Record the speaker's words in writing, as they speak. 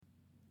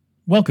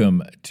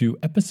Welcome to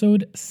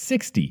episode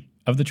 60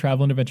 of the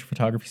Travel and Adventure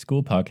Photography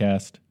School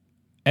podcast.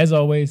 As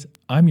always,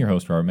 I'm your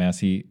host, Robert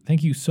Massey.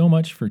 Thank you so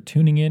much for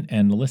tuning in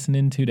and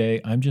listening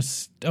today. I'm just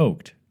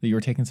stoked that you're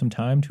taking some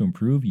time to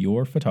improve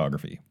your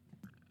photography.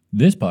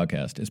 This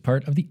podcast is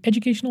part of the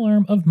educational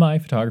arm of my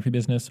photography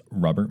business,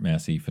 Robert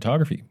Massey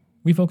Photography.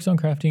 We focus on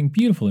crafting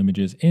beautiful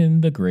images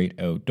in the great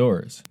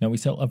outdoors. Now, we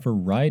sell a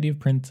variety of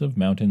prints of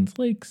mountains,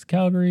 lakes,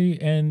 Calgary,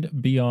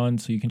 and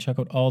beyond, so you can check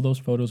out all those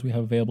photos we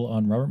have available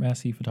on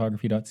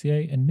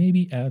robertmasseyphotography.ca and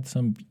maybe add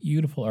some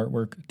beautiful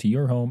artwork to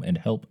your home and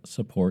help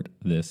support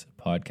this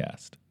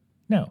podcast.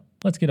 Now,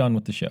 let's get on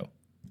with the show.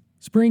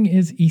 Spring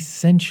is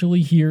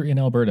essentially here in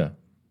Alberta,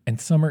 and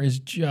summer is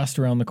just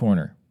around the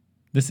corner.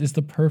 This is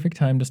the perfect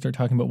time to start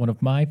talking about one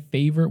of my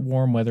favorite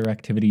warm weather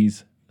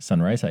activities,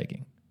 sunrise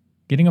hiking.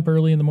 Getting up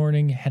early in the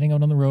morning, heading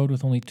out on the road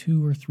with only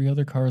 2 or 3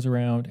 other cars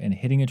around, and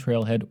hitting a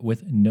trailhead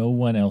with no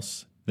one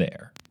else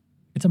there.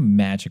 It's a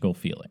magical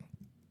feeling.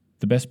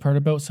 The best part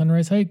about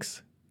sunrise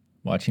hikes?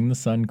 Watching the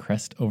sun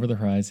crest over the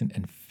horizon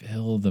and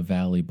fill the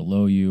valley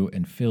below you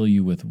and fill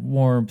you with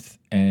warmth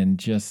and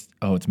just,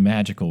 it's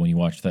magical when you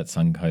watch that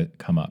sun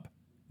come up.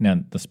 Now,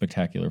 the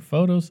spectacular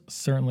photos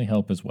certainly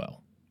help as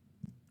well.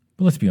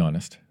 But let's be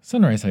honest,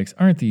 sunrise hikes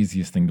aren't the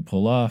easiest thing to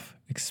pull off,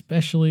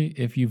 especially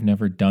if you've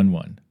never done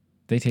one.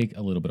 They take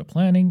a little bit of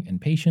planning and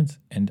patience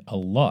and a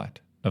lot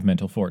of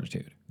mental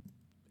fortitude.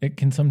 It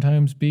can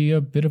sometimes be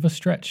a bit of a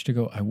stretch to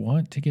go, I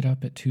want to get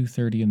up at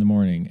 2:30 in the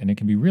morning, and it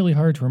can be really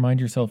hard to remind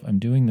yourself I'm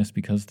doing this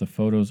because the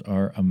photos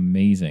are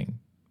amazing.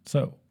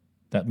 So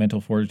that mental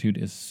fortitude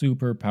is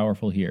super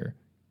powerful here,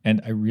 and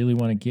I really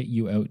want to get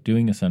you out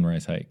doing a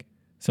sunrise hike.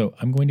 So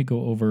I'm going to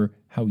go over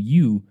how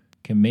you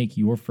can make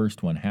your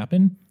first one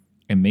happen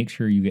and make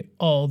sure you get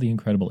all the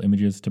incredible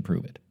images to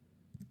prove it.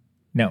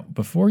 Now,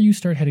 before you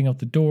start heading out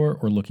the door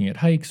or looking at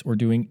hikes or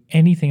doing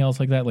anything else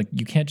like that,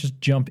 you can't just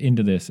jump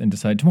into this and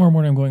decide tomorrow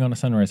morning I'm going on a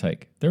sunrise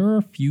hike. There are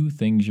a few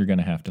things you're going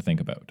to have to think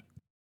about.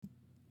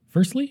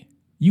 Firstly,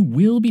 you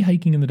will be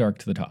hiking in the dark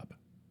to the top.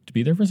 To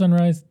be there for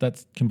sunrise,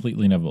 that's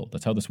completely inevitable.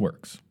 That's how this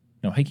works.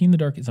 Now, hiking in the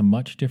dark is a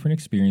much different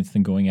experience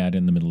than going at it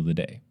in the middle of the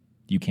day.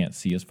 You can't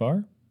see as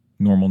far,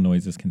 normal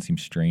noises can seem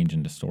strange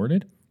and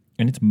distorted,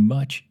 and it's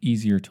much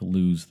easier to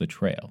lose the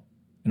trail.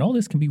 And all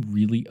this can be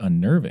really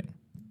unnerving.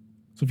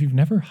 So if you've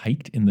never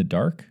hiked in the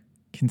dark,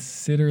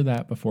 consider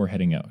that before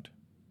heading out.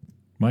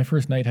 My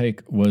first night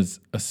hike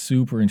was a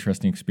super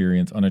interesting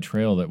experience on a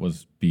trail that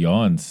was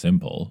beyond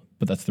simple,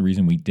 but that's the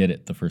reason we did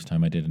it the first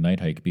time I did a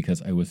night hike,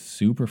 because I was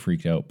super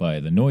freaked out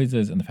by the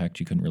noises and the fact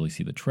you couldn't really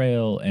see the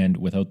trail, and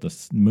without the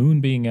moon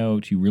being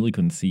out, you really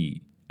couldn't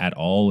see at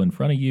all in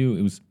front of you.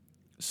 It was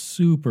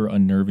super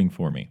unnerving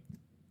for me.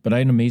 But I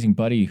had an amazing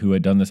buddy who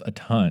had done this a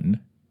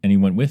ton, and he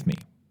went with me.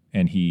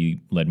 And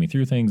he led me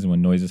through things, and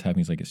when noises happen,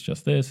 he's like, it's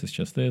just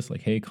this,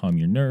 like, hey, calm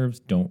your nerves,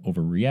 don't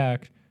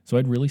overreact. So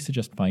I'd really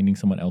suggest finding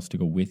someone else to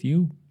go with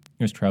you,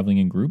 as traveling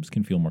in groups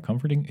can feel more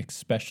comforting,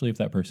 especially if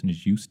that person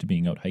is used to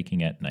being out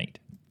hiking at night.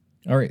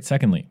 All right,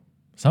 secondly,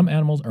 some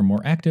animals are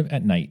more active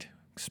at night,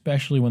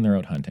 especially when they're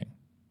out hunting.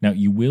 Now,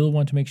 you will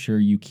want to make sure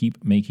you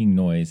keep making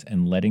noise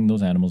and letting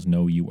those animals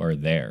know you are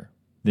there.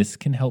 This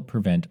can help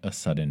prevent a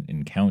sudden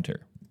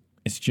encounter.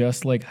 It's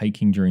just like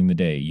hiking during the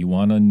day. You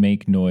want to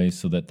make noise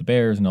so that the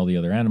bears and all the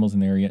other animals in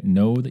the area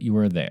know that you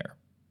are there.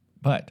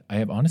 But I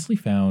have honestly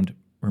found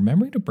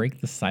remembering to break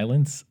the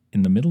silence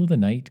in the middle of the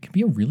night can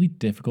be a really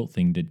difficult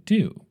thing to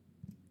do.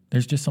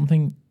 There's just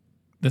something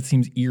that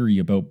seems eerie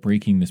about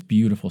breaking this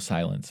beautiful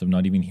silence of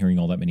not even hearing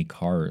all that many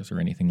cars or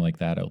anything like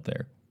that out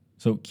there.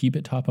 So keep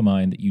it top of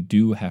mind that you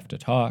do have to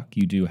talk,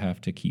 you do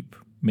have to keep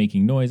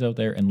making noise out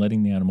there and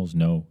letting the animals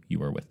know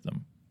you are with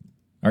them.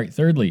 All right,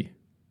 thirdly,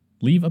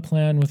 leave a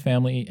plan with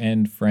family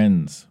and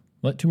friends.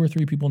 Let 2 or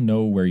 3 people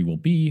know where you will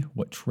be,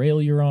 what trail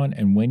you're on,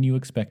 and when you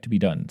expect to be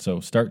done. So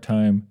start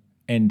time,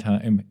 end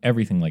time,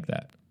 everything like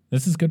that.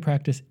 This is good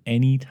practice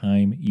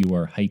anytime you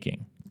are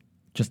hiking.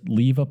 Just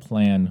leave a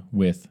plan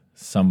with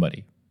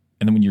somebody.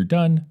 And then when you're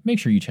done, make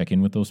sure you check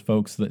in with those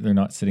folks so that they're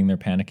not sitting there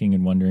panicking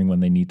and wondering when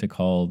they need to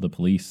call the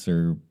police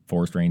or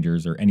forest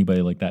rangers or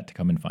anybody like that to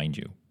come and find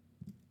you.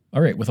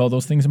 All right, with all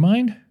those things in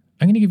mind,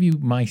 I'm going to give you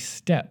my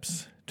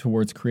steps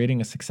towards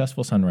creating a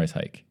successful sunrise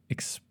hike,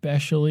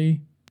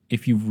 especially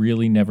if you've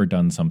really never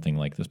done something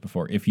like this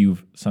before. If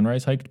you've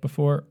sunrise hiked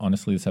before,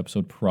 honestly, this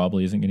episode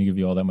probably isn't going to give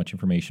you all that much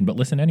information, but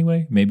listen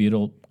anyway, maybe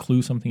it'll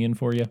clue something in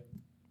for you.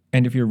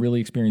 And if you're a really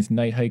experienced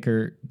night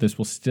hiker, this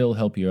will still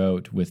help you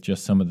out with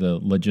just some of the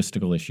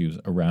logistical issues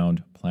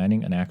around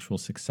planning an actual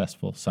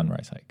successful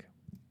sunrise hike.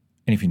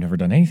 And if you've never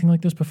done anything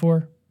like this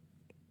before,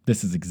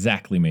 this is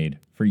exactly made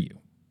for you.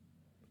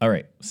 All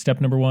right,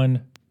 step number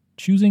 1,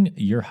 choosing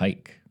your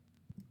hike.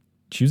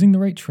 Choosing the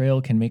right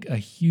trail can make a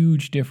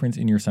huge difference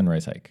in your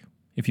sunrise hike.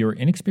 If you're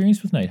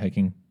inexperienced with night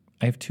hiking,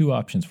 I have 2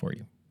 options for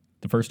you.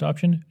 The first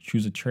option,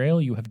 choose a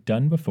trail you have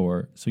done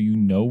before so you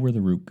know where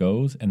the route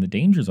goes and the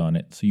dangers on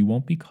it so you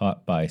won't be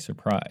caught by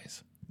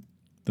surprise.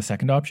 The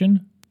second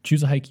option,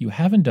 choose a hike you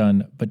haven't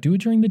done, but do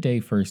it during the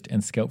day first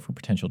and scout for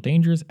potential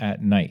dangers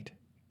at night.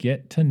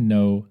 Get to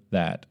know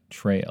that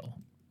trail.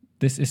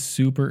 This is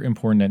super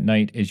important at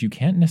night as you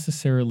can't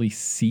necessarily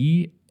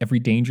see every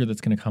danger that's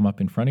going to come up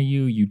in front of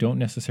you. You don't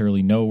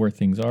necessarily know where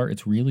things are.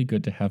 It's really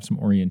good to have some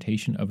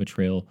orientation of a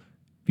trail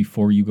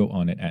before you go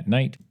on it at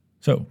night.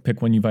 So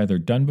pick one you've either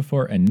done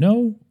before and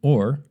know,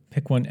 or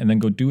pick one and then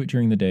go do it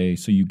during the day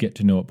so you get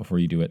to know it before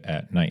you do it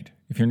at night.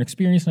 If you're an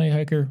experienced night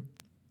hiker,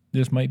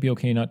 this might be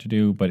okay not to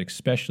do, but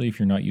especially if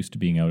you're not used to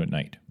being out at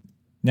night.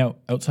 Now,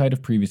 outside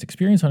of previous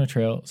experience on a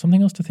trail,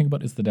 something else to think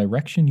about is the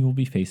direction you will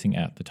be facing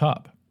at the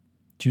top.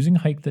 Choosing a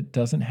hike that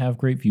doesn't have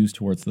great views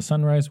towards the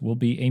sunrise will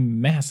be a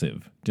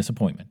massive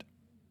disappointment.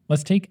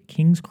 Let's take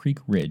Kings Creek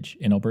Ridge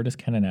in Alberta's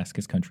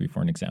Kananaskis country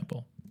for an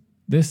example.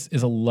 This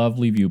is a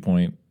lovely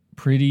viewpoint,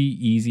 pretty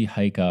easy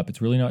hike up,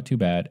 it's really not too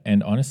bad,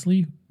 and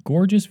honestly,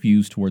 gorgeous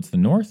views towards the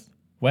north,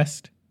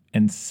 west,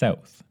 and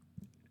south.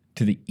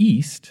 To the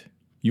east,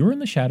 you're in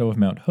the shadow of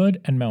Mount Hood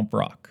and Mount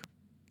Brock.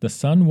 The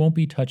sun won't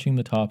be touching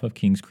the top of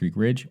Kings Creek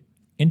Ridge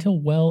until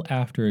well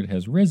after it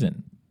has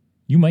risen.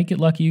 You might get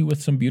lucky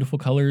with some beautiful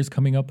colors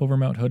coming up over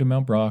Mount Hood and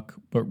Mount Brock,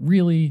 but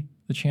really,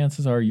 the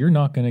chances are you're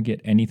not going to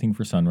get anything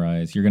for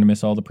sunrise. You're going to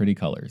miss all the pretty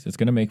colors. It's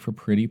going to make for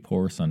pretty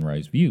poor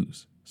sunrise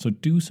views. So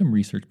do some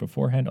research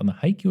beforehand on the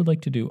hike you would like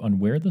to do on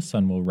where the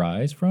sun will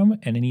rise from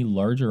and any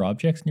larger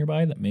objects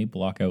nearby that may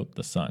block out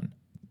the sun.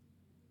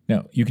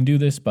 Now, you can do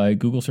this by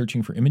Google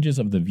searching for images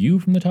of the view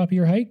from the top of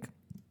your hike,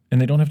 and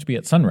they don't have to be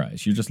at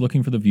sunrise. You're just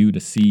looking for the view to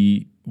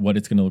see what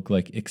it's going to look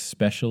like,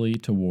 especially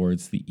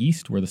towards the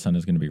east where the sun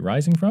is going to be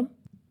rising from.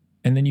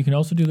 And then you can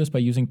also do this by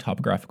using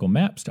topographical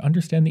maps to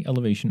understand the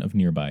elevation of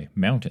nearby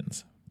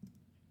mountains.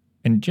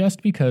 And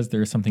just because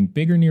there is something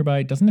bigger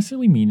nearby doesn't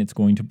necessarily mean it's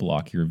going to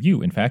block your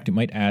view. In fact, it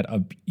might add a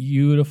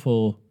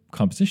beautiful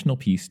compositional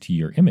piece to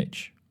your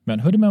image.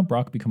 Mount Hood and Mount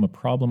Brock become a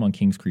problem on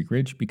Kings Creek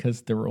Ridge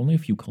because there were only a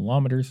few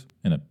kilometers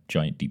and a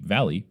giant deep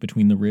valley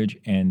between the ridge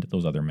and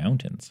those other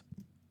mountains.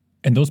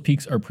 And those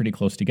peaks are pretty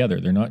close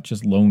together. They're not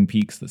just lone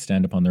peaks that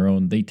stand up on their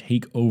own. They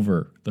take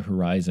over the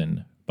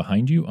horizon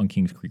behind you on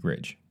Kings Creek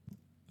Ridge.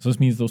 So this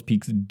means those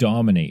peaks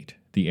dominate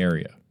the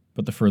area.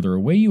 But the further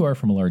away you are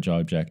from a large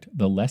object,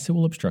 the less it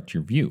will obstruct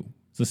your view.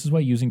 So this is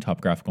why using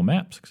topographical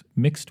maps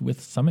mixed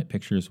with summit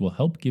pictures will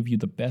help give you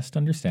the best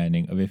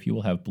understanding of if you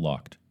will have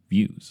blocked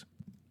views.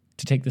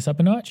 To take this up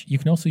a notch, you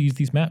can also use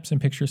these maps and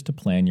pictures to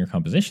plan your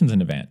compositions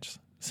in advance.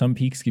 Some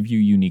peaks give you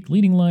unique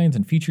leading lines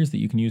and features that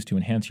you can use to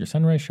enhance your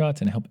sunrise shots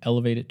and help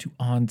elevate it to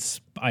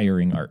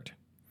awe-inspiring art.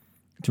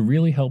 To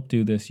really help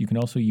do this, you can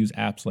also use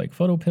apps like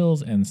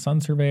PhotoPills and Sun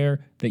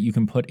Surveyor that you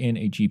can put in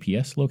a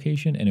GPS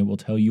location and it will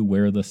tell you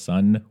where the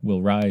sun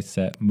will rise,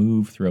 set,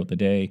 move throughout the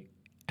day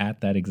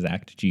at that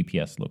exact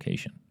GPS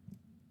location.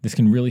 This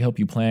can really help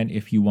you plan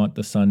if you want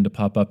the sun to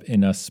pop up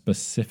in a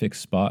specific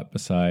spot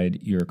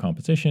beside your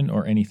composition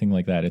or anything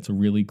like that. It's a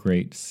really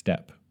great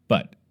step,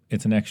 but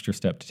it's an extra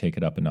step to take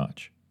it up a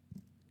notch.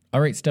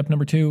 All right, step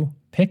number 2,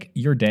 pick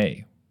your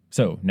day.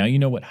 So now you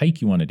know what hike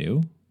you want to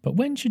do, but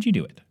when should you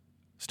do it?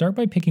 Start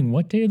by picking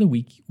what day of the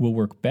week will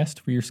work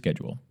best for your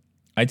schedule.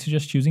 I'd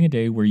suggest choosing a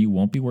day where you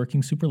won't be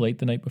working super late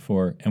the night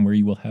before and where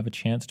you will have a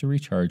chance to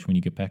recharge when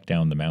you get back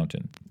down the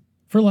mountain.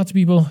 For lots of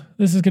people,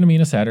 this is going to mean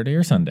a Saturday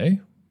or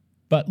Sunday,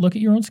 but look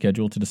at your own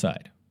schedule to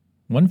decide.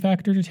 One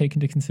factor to take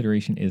into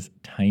consideration is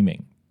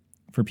timing.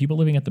 For people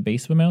living at the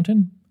base of a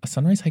mountain, a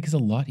sunrise hike is a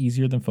lot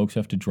easier than folks who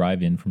have to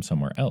drive in from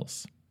somewhere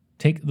else.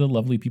 Take the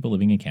lovely people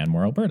living in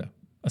Canmore, Alberta.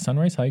 A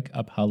sunrise hike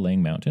up Halang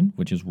Mountain,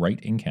 which is right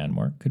in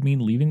Canmore, could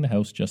mean leaving the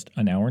house just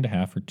an hour and a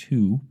half or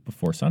 2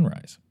 before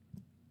sunrise.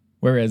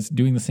 Whereas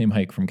doing the same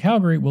hike from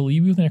Calgary will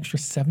leave you with an extra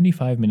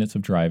 75 minutes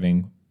of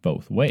driving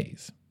both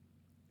ways.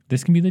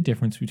 This can be the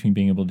difference between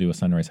being able to do a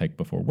sunrise hike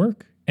before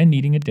work and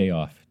needing a day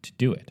off to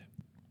do it.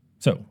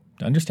 So,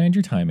 to understand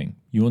your timing,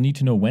 you will need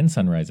to know when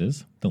sunrise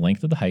is, the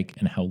length of the hike,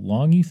 and how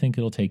long you think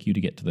it'll take you to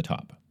get to the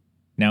top.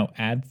 Now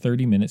add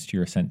 30 minutes to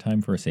your ascent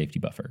time for a safety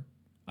buffer.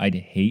 I'd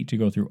hate to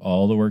go through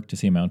all the work to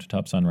see a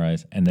mountaintop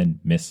sunrise and then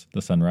miss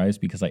the sunrise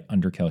because I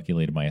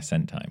undercalculated my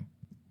ascent time.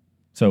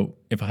 So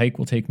if a hike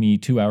will take me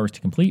 2 hours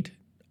to complete,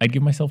 I'd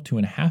give myself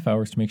 2.5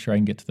 hours to make sure I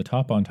can get to the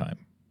top on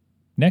time.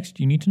 Next,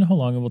 you need to know how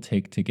long it will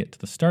take to get to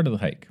the start of the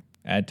hike.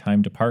 Add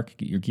time to park,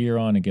 get your gear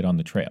on, and get on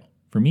the trail.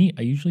 For me,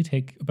 I usually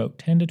take about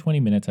 10 to 20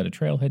 minutes at a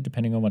trailhead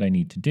depending on what I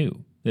need to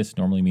do. This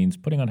normally means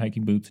putting on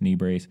hiking boots and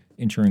e-brace,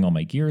 ensuring all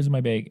my gear is in my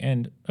bag,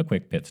 and a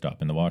quick pit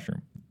stop in the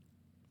washroom.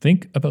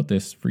 Think about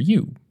this for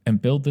you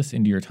and build this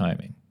into your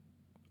timing.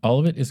 All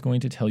of it is going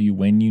to tell you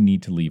when you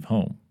need to leave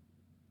home.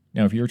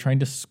 Now, if you're trying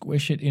to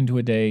squish it into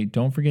a day,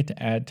 don't forget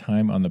to add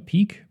time on the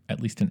peak,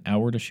 at least an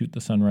hour to shoot the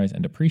sunrise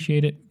and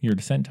appreciate it, your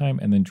descent time,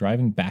 and then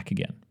driving back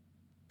again.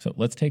 So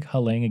let's take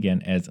Halang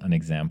again as an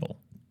example.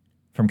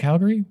 From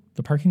Calgary,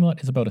 the parking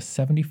lot is about a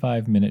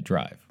 75-minute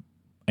drive.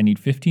 I need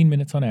 15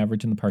 minutes on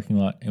average in the parking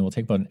lot, and it will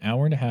take about an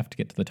hour and a half to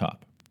get to the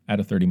top. Add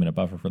a 30-minute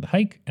buffer for the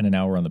hike, and an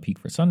hour on the peak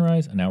for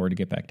sunrise, an hour to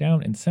get back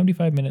down, and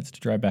 75 minutes to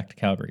drive back to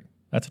Calgary.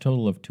 That's a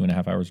total of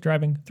 2.5 hours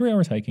driving, 3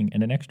 hours hiking,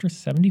 and an extra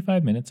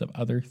 75 minutes of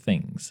other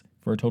things,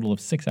 for a total of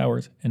 6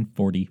 hours and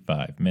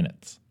 45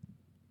 minutes.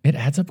 It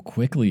adds up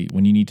quickly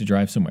when you need to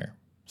drive somewhere.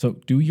 So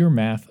do your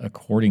math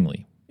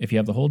accordingly. If you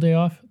have the whole day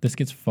off, this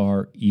gets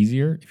far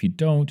easier. If you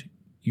don't,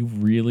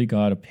 you've really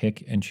got to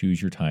pick and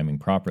choose your timing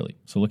properly.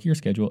 So look at your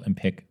schedule and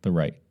pick the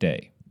right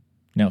day.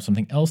 Now,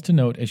 something else to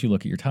note as you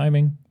look at your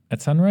timing,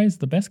 at sunrise,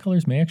 the best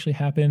colors may actually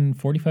happen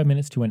 45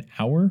 minutes to an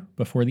hour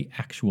before the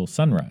actual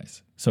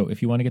sunrise. So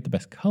if you want to get the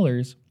best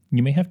colors,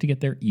 you may have to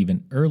get there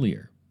even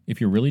earlier. If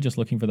you're really just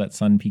looking for that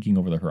sun peeking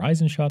over the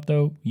horizon shot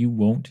though, you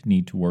won't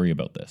need to worry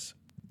about this.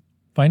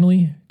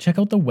 Finally, check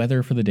out the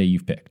weather for the day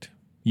you've picked.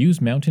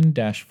 Use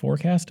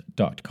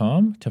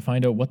mountain-forecast.com to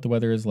find out what the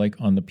weather is like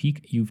on the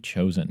peak you've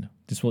chosen.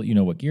 This will let you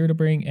know what gear to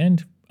bring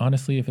and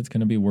honestly if it's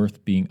going to be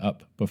worth being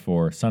up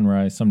before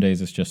sunrise. Some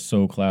days it's just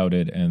so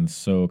clouded and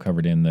so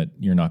covered in that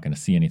you're not going to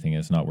see anything and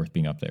it's not worth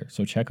being up there.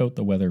 So check out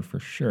the weather for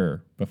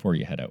sure before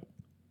you head out.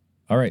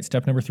 All right,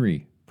 step number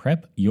 3,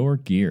 prep your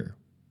gear.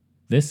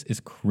 This is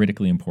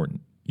critically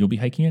important. You'll be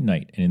hiking at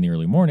night and in the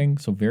early morning,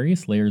 so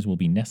various layers will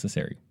be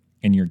necessary.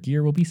 And your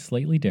gear will be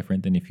slightly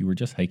different than if you were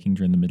just hiking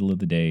during the middle of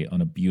the day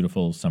on a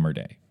beautiful summer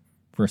day.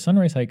 For a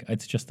sunrise hike,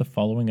 I'd suggest the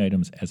following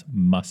items as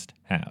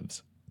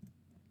must-haves.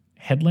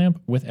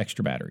 Headlamp with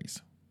extra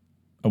batteries.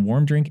 A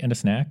warm drink and a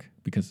snack,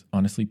 because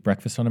honestly,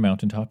 breakfast on a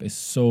mountaintop is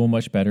so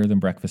much better than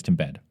breakfast in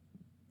bed.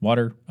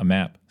 Water, a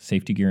map,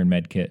 safety gear and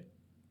med kit.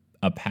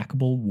 A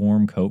packable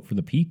warm coat for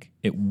the peak.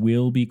 It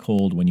will be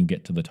cold when you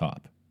get to the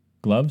top.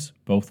 Gloves,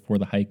 both for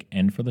the hike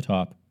and for the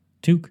top.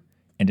 Toque,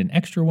 and an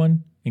extra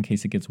one in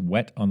case it gets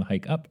wet on the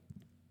hike up.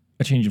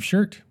 A change of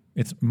shirt.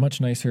 It's much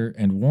nicer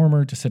and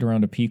warmer to sit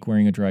around a peak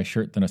wearing a dry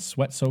shirt than a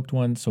sweat-soaked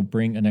one, so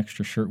bring an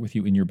extra shirt with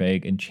you in your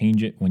bag and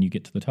change it when you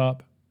get to the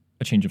top.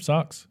 A change of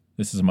socks.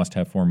 This is a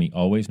must-have for me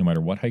always, no matter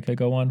what hike I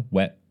go on.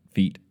 Wet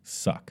feet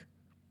suck.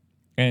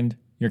 And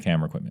your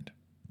camera equipment.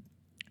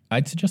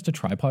 I'd suggest a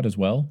tripod as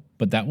well,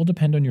 but that will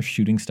depend on your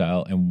shooting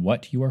style and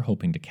what you are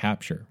hoping to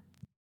capture.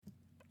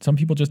 Some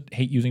people just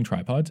hate using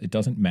tripods. It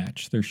doesn't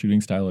match their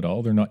shooting style at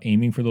all. They're not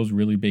aiming for those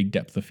really big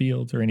depth of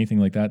fields or anything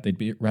like that.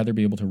 Rather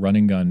be able to run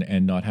and gun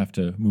and not have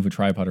to move a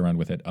tripod around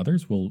with it.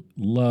 Others will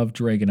love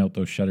dragging out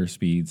those shutter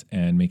speeds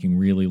and making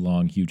really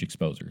long, huge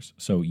exposures.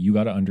 So you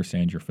got to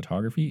understand your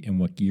photography and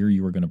what gear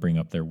you are going to bring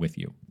up there with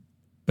you.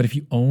 But if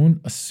you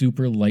own a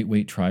super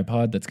lightweight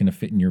tripod that's going to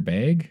fit in your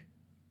bag,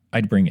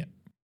 I'd bring it.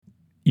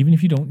 Even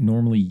if you don't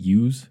normally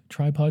use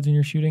tripods in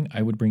your shooting,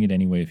 I would bring it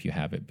anyway if you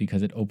have it,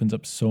 because it opens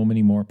up so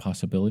many more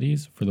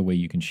possibilities for the way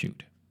you can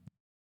shoot.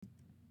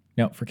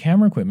 Now, for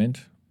camera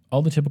equipment,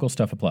 all the typical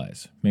stuff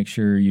applies. Make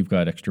sure you've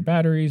got extra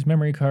batteries,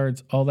 memory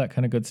cards, all that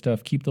kind of good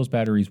stuff. Keep those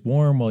batteries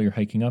warm while you're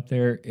hiking up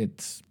there.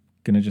 It's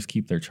going to just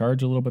keep their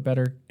charge a little bit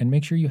better. And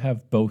make sure you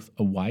have both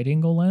a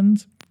wide-angle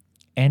lens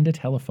and a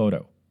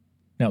telephoto.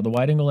 Now, the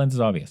wide-angle lens is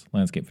obvious,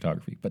 landscape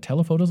photography, but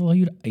telephotos allow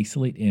you to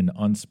isolate in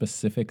on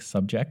specific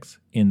subjects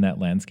in that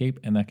landscape,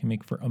 and that can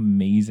make for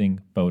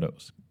amazing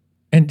photos.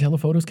 And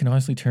telephotos can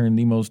honestly turn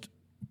the most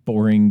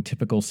boring,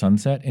 typical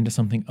sunset into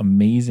something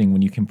amazing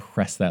when you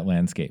compress that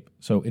landscape.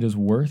 So it is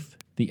worth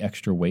the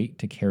extra weight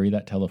to carry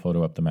that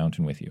telephoto up the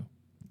mountain with you.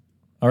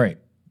 All right,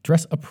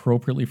 dress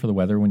appropriately for the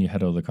weather when you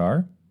head out of the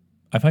car.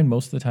 I find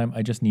most of the time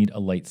I just need a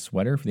light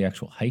sweater for the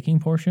actual hiking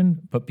portion,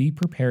 but be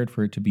prepared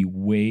for it to be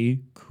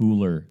way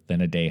cooler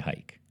than a day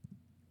hike.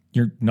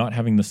 You're not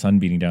having the sun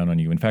beating down on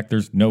you. In fact,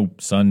 there's no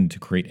sun to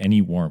create any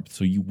warmth,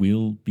 so you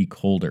will be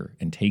colder,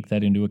 and take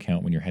that into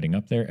account when you're heading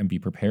up there and be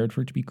prepared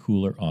for it to be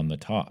cooler on the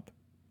top.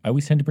 I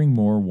always tend to bring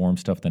more warm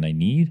stuff than I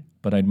need,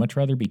 but I'd much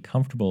rather be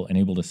comfortable and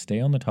able to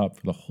stay on the top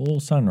for the whole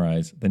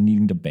sunrise than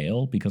needing to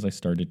bail because I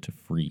started to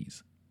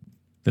freeze.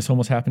 This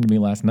almost happened to me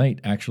last night,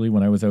 actually,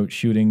 when I was out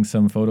shooting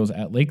some photos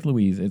at Lake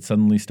Louise. It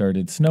suddenly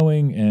started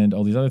snowing and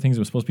all these other things.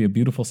 It was supposed to be a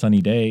beautiful sunny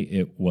day.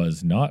 It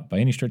was not by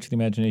any stretch of the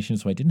imagination,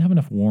 so I didn't have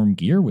enough warm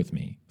gear with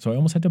me. So I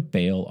almost had to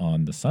bail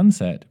on the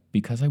sunset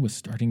because I was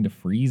starting to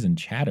freeze and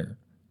chatter.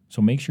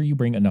 So make sure you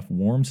bring enough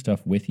warm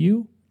stuff with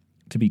you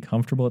to be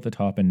comfortable at the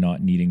top and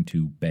not needing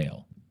to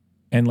bail.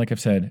 And like I've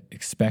said,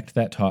 expect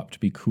that top to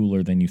be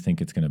cooler than you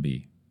think it's going to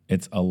be.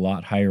 It's a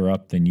lot higher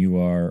up than you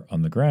are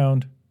on the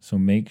ground. So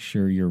make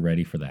sure you're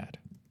ready for that.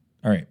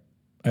 All right.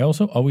 I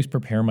also always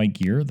prepare my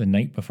gear the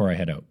night before I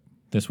head out.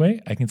 This way,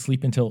 I can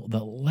sleep until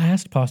the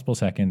last possible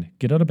second,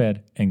 get out of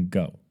bed, and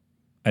go.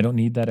 I don't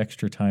need that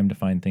extra time to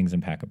find things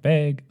and pack a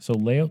bag, so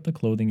lay out the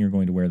clothing you're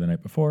going to wear the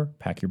night before,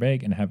 pack your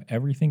bag, and have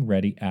everything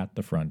ready at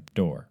the front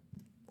door.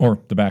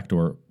 Or the back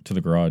door to the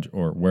garage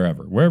or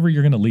wherever. Wherever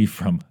you're going to leave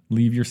from,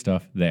 leave your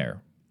stuff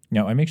there.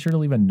 Now, I make sure to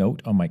leave a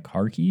note on my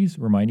car keys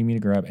reminding me to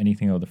grab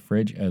anything out of the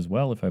fridge as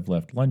well if I've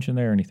left lunch in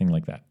there or anything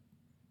like that.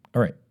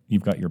 All right,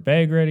 you've got your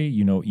bag ready,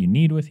 you know what you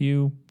need with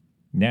you.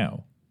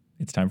 Now,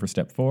 it's time for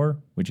step 4,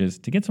 which is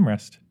to get some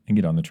rest and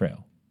get on the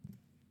trail.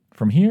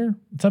 From here,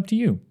 it's up to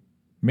you.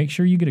 Make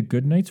sure you get a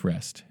good night's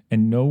rest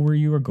and know where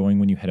you are going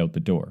when you head out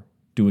the door.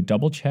 Do a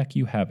double check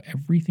you have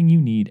everything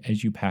you need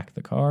as you pack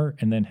the car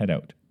and then head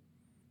out.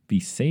 Be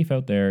safe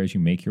out there as you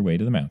make your way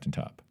to the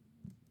mountaintop.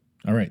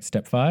 All right,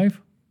 step 5,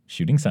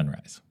 shooting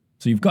sunrise.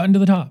 So you've gotten to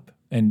the top,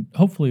 and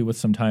hopefully with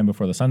some time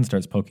before the sun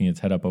starts poking its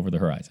head up over the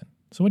horizon.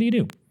 So what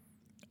do?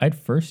 I'd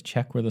first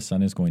check where the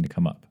sun is going to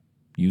come up.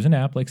 Use an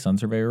app like Sun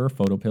Surveyor or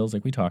PhotoPills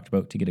like we talked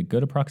about to get a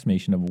good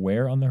approximation of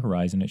where on the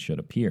horizon it should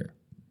appear.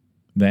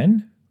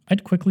 Then,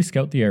 I'd quickly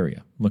scout the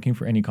area, looking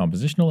for any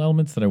compositional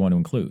elements that I want to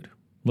include.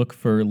 Look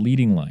for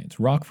leading lines,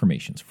 rock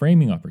formations,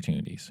 framing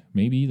opportunities.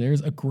 Maybe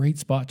there's a great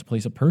spot to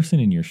place a person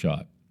in your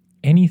shot.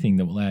 Anything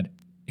that will add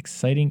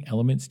exciting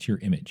elements to your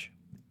image.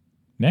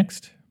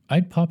 Next,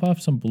 I'd pop off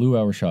some blue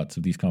hour shots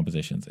of these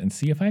compositions and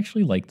see if I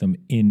actually like them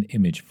in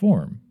image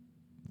form.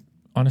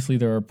 Honestly,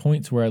 there are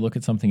points where I look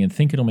at something and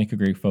think it'll make a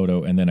great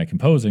photo, and then I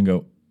compose and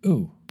go,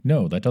 ooh,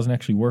 no, that doesn't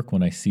actually work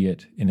when I see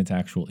it in its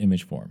actual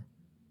image form.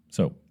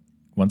 So,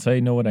 once I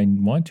know what I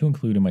want to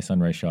include in my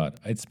sunrise shot,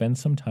 I'd spend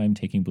some time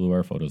taking blue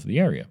hour photos of the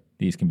area.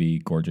 These can be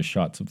gorgeous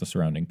shots of the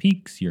surrounding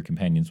peaks, your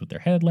companions with their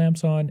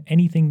headlamps on,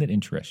 anything that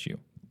interests you.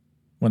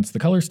 Once the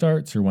color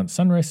starts or once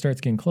sunrise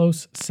starts getting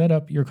close, set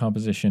up your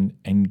composition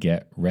and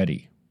get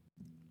ready.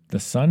 The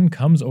sun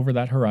comes over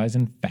that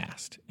horizon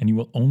fast, and you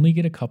will only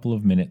get a couple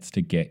of minutes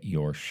to get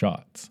your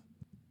shots.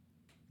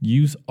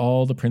 Use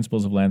all the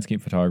principles of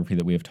landscape photography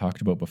that we have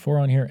talked about before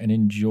on here and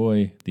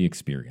enjoy the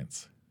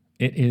experience.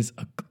 It is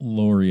a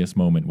glorious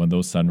moment when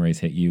those sun rays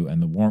hit you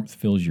and the warmth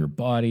fills your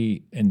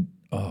body, and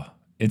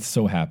it's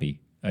so happy.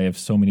 I have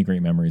so many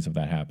great memories of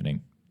that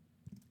happening.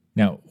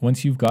 Now,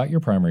 once you've got your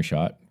primary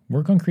shot,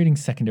 work on creating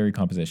secondary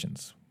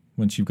compositions.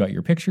 Once you've got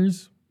your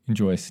pictures,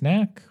 enjoy a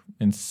snack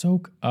and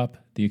soak up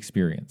the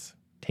experience.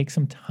 Take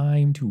some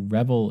time to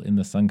revel in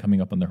the sun coming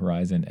up on the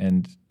horizon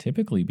and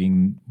typically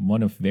being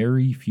one of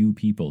very few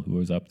people who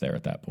is up there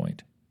at that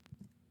point.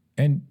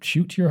 And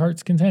shoot to your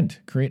heart's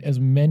content. Create as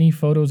many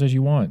photos as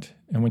you want.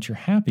 And once you're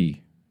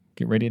happy,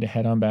 get ready to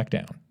head on back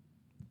down.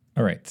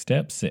 All right,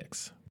 step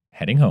 6,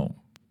 heading home.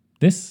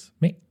 This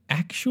may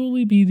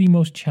actually be the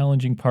most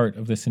challenging part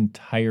of this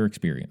entire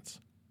experience.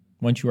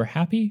 Once you are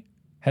happy,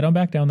 head on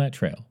back down that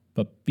trail,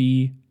 but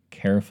be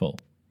careful.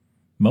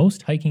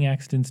 Most hiking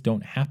accidents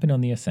don't happen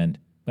on the ascent,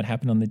 but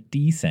happen on the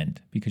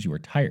descent because you are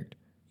tired.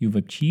 You've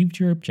achieved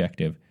your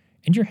objective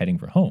and you're heading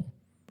for home.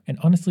 And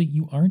honestly,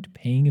 you aren't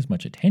paying as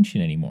much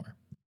attention anymore.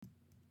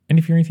 And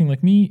if you're anything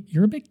like me,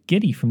 you're a bit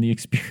giddy from the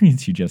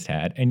experience you just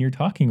had, and you're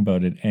talking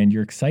about it, and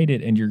you're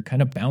excited, and you're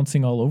kind of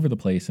bouncing all over the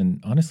place.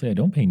 And honestly, I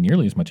don't pay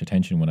nearly as much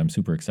attention when I'm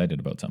super excited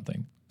about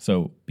something.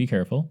 So be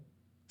careful,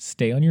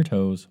 stay on your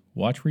toes,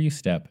 watch where you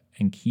step,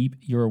 and keep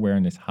your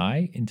awareness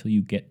high until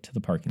you get to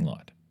the parking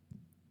lot.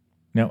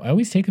 Now, I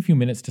always take a few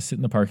minutes to sit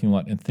in the parking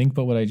lot and think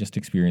about what I just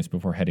experienced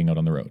before heading out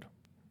on the road,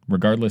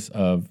 regardless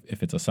of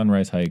if it's a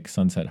sunrise hike,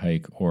 sunset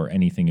hike, or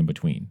anything in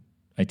between.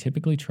 I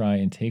typically try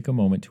and take a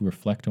moment to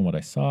reflect on what I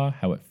saw,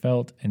 how it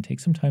felt, and take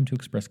some time to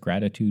express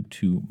gratitude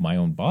to my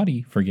own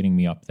body for getting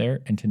me up there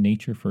and to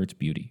nature for its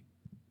beauty.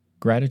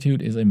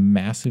 Gratitude is a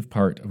massive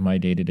part of my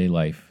day-to-day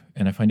life,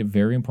 and I find it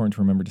very important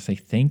to remember to say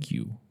thank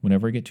you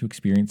whenever I get to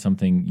experience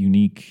something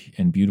unique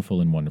and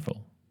beautiful and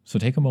wonderful. So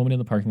take a moment in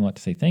the parking lot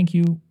to say thank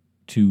you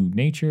to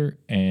nature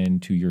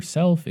and to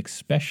yourself,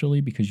 especially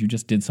because you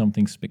just did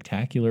something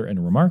spectacular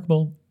and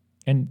remarkable,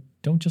 and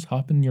don't just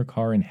hop in your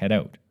car and head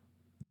out.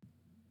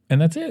 And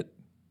that's it.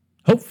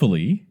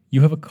 Hopefully,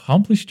 you have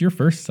accomplished your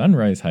first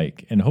sunrise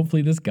hike, and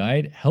hopefully this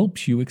guide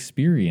helps you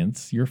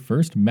experience your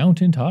first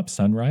mountaintop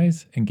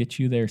sunrise and get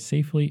you there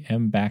safely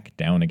and back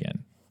down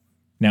again.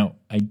 Now,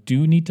 I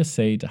do need to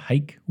say to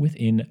hike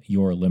within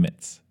your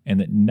limits, and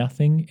that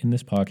nothing in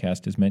this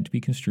podcast is meant to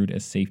be construed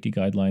as safety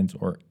guidelines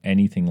or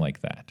anything like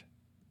that.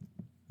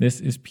 This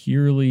is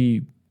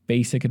purely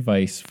basic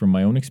advice from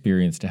my own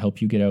experience to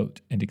help you get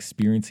out and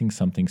experiencing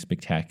something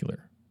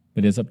spectacular.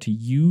 But it's up to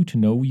you to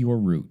know your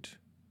route,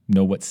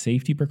 know what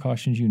safety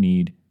precautions you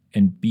need,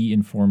 and be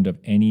informed of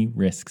any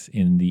risks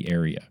in the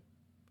area.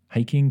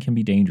 Hiking can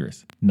be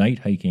dangerous. Night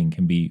hiking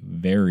can be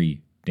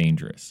very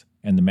dangerous.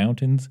 And the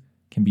mountains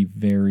can be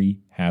very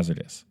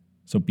hazardous.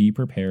 So be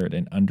prepared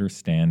and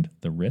understand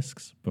the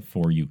risks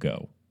before you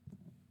go.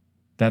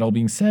 That all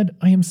being said,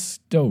 I am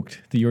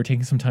stoked that you're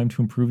taking some time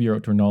to improve your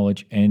outdoor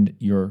knowledge and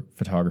your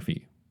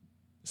photography.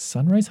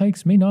 Sunrise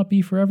hikes may not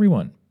be for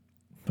everyone,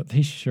 but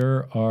they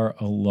sure are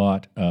a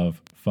lot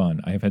of fun.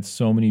 I have had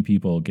so many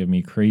people give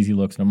me crazy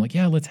looks, and I'm like,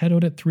 yeah, let's head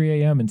out at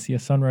 3 a.m. and see a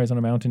sunrise on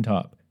a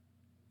mountaintop.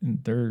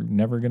 And they're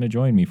never going to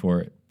join me for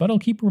it, but I'll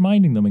keep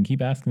reminding them and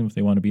keep asking them if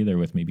they want to be there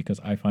with me because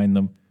I find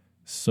them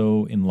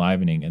so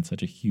enlivening and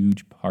such a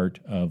huge part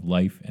of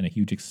life and a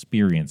huge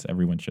experience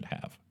everyone should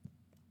have.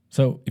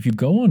 So if you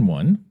go on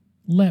one,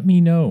 let me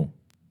know.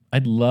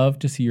 I'd love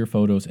to see your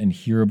photos and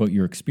hear about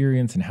your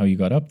experience and how you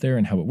got up there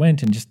and how it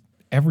went and just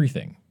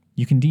everything.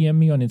 You can DM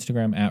me on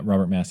Instagram at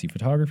Robert Massey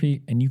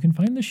Photography, and you can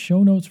find the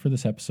show notes for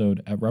this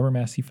episode at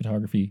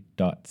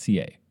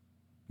robertmasseyphotography.ca.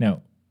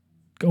 Now,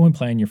 go and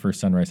plan your first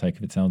sunrise hike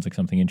if it sounds like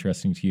something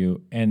interesting to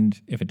you, and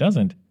if it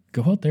doesn't,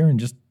 go out there and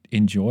just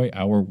enjoy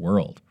our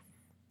world.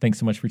 Thanks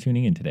so much for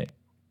tuning in today.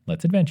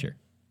 Let's adventure.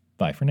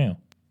 Bye for now.